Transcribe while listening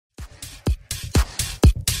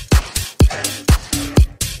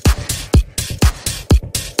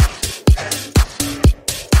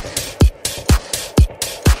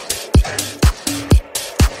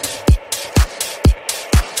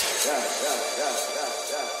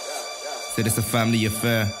Said it's a family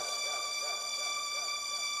affair.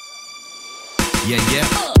 Yeah.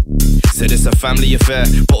 Said it's a family affair.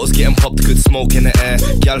 Bottles getting popped, good smoke in the air.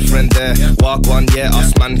 Girlfriend there, walk one, yeah.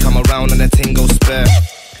 Us man come around and the ting go spare.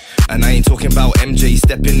 And I ain't talking about MJ,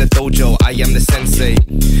 step in the dojo, I am the sensei.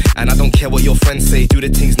 And I don't care what your friends say, do the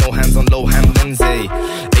things, no hands on low hand Wednesday.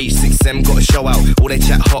 H6M got a show out, all they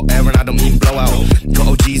chat hot air and I don't mean blow out. Got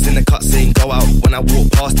OGs in the cut saying go out, when I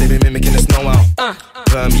walk past they been mimicking the snow out.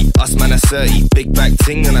 Permy, us man are 30, big bag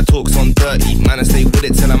ting and I talks on dirty. Man I stay with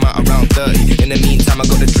it till I'm out around 30. In the meantime I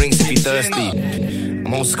got the drinks if you thirsty.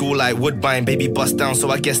 I'm old school like Woodbine, baby bust down so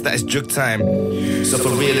I guess that is drug time. So for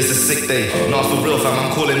real it's a sick day, not for real fam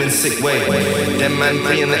I'm calling in sick way. Them man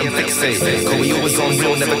pray and let them fixate, cause we always on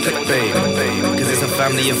real never clickbait. Cause it's a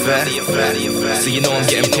family affair, so you know I'm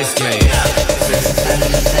getting pissed mate.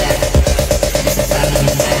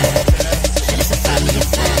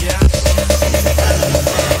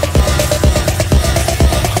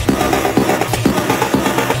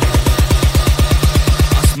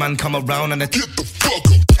 Us man come around and they get the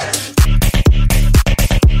fuck up.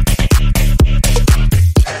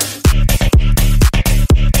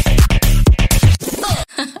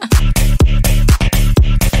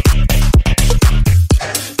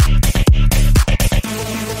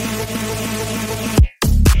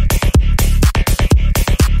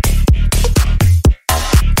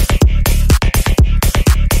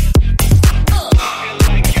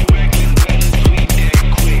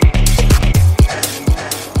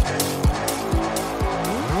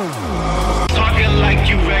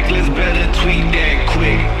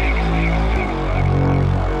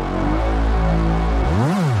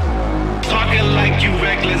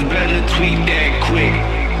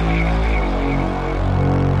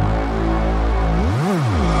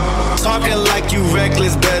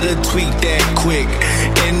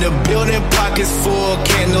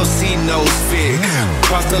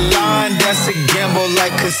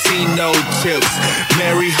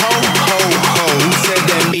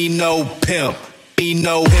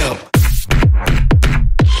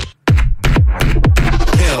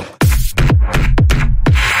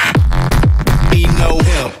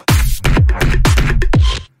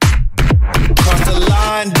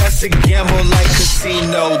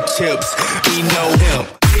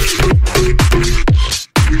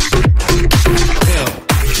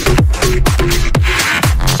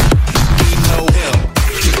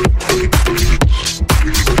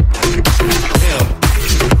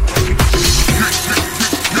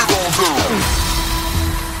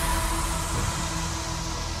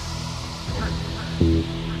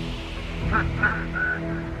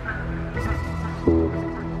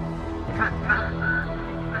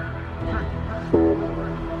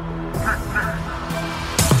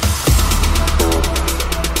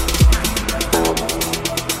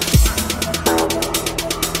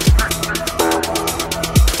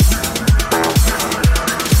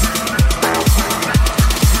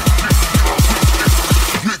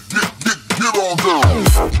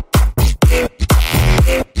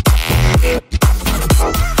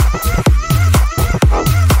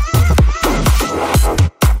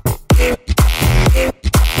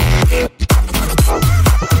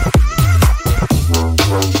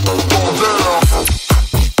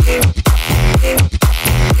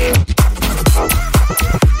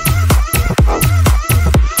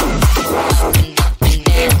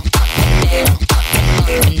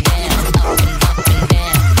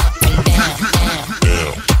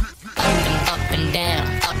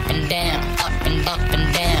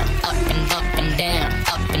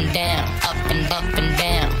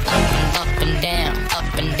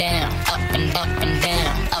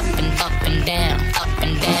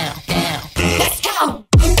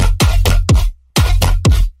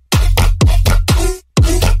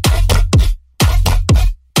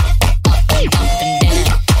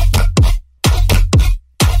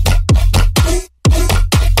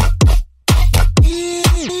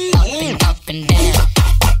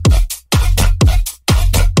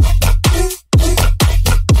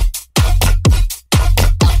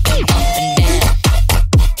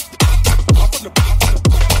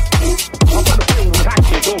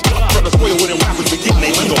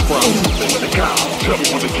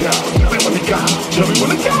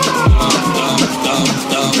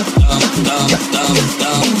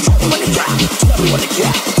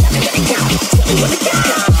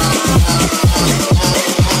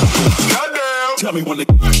 Tell me when the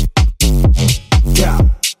yeah.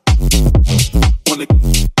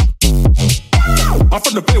 I'm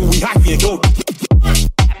from the bay where we hockey and go.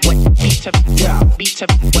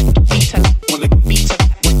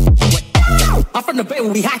 I'm from the bay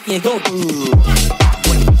where we we happy and go.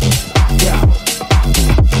 Yeah.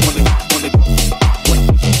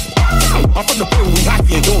 I'm from the place where we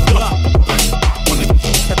happy and go.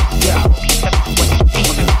 Yeah.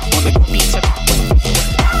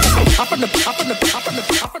 I'm from the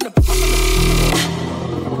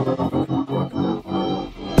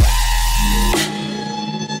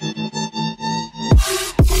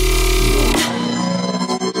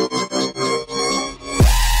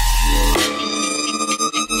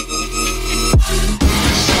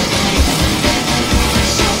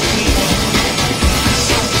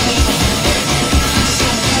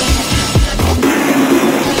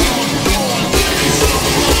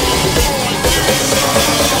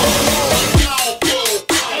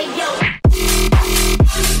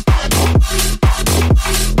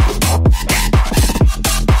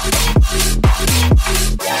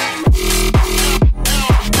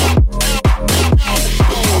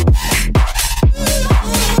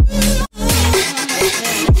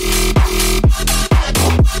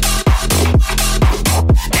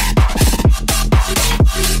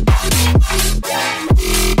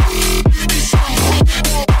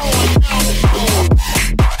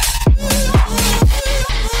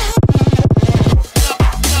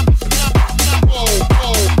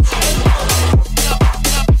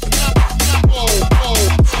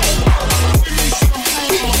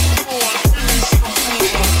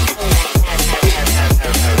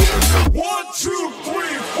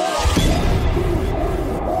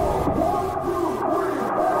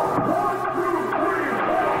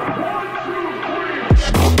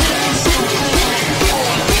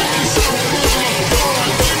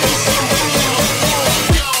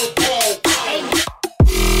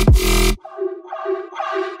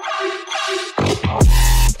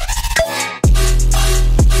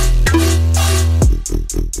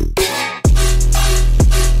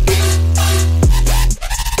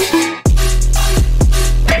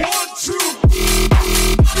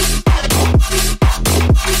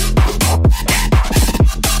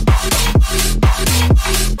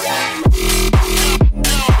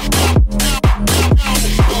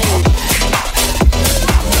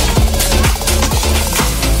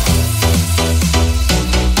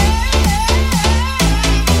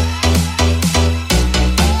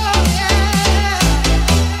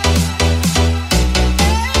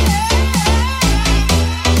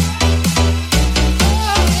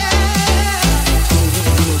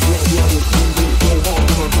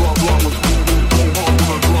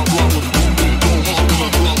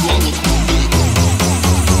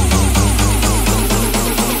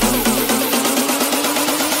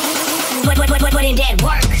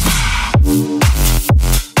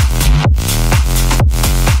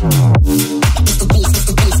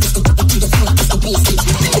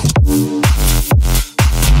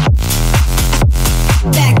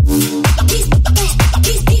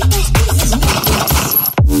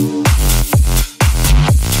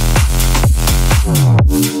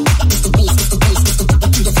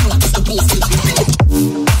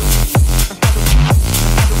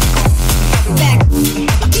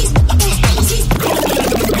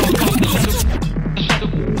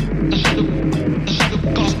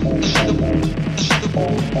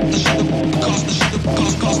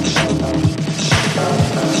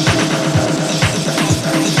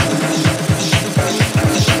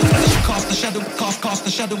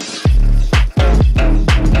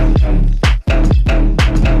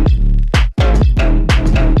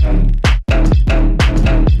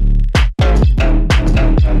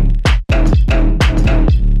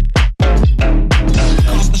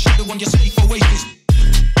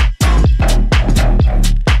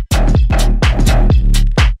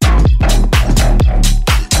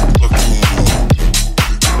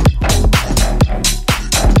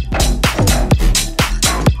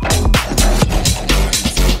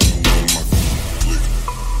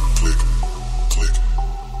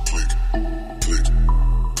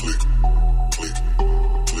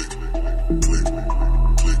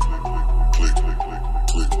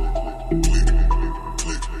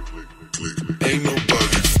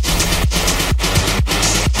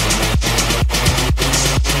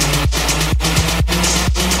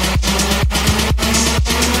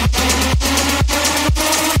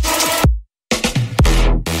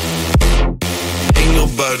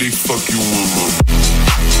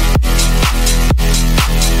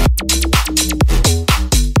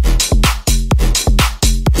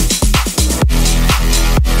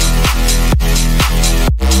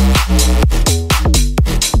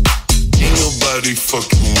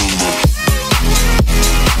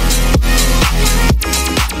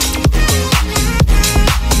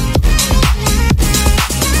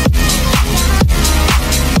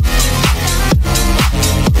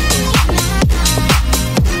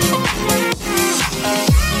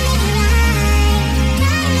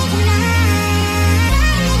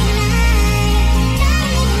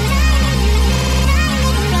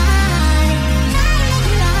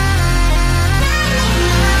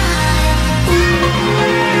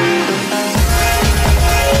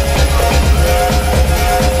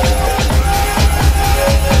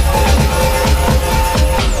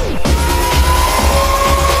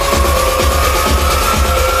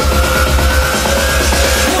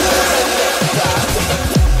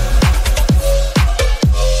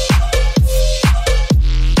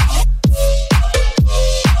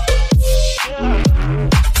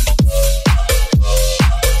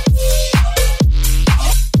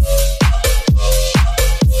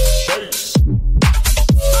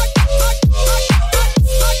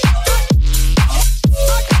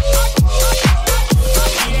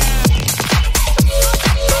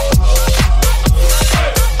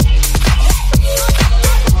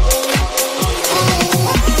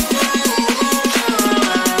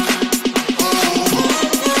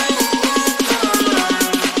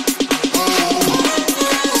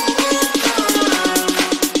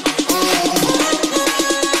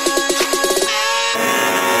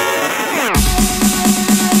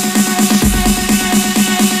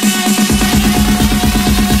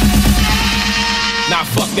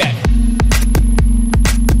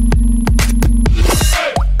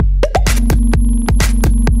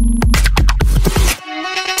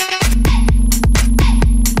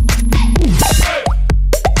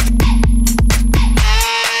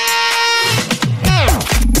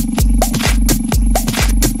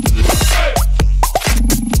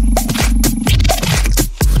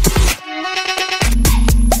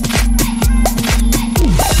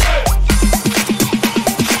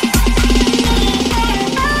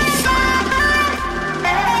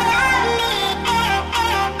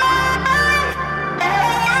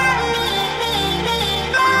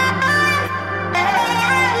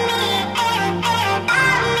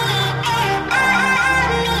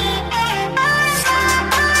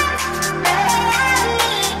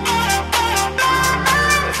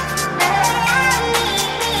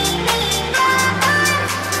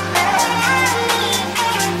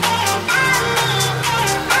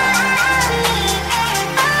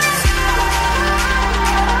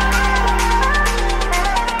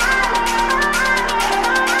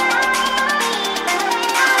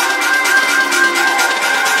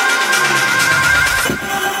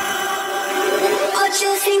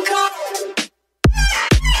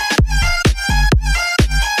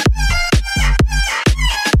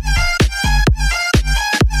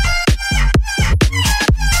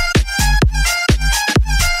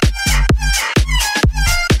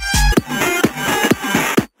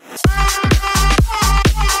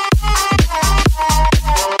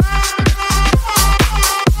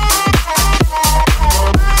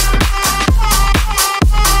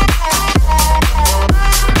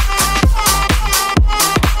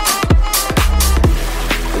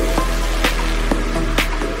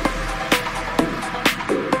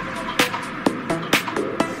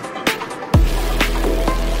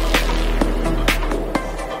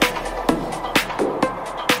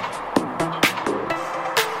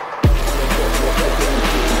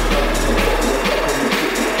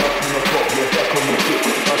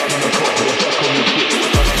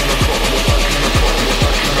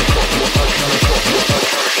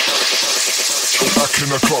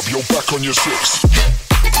on your six.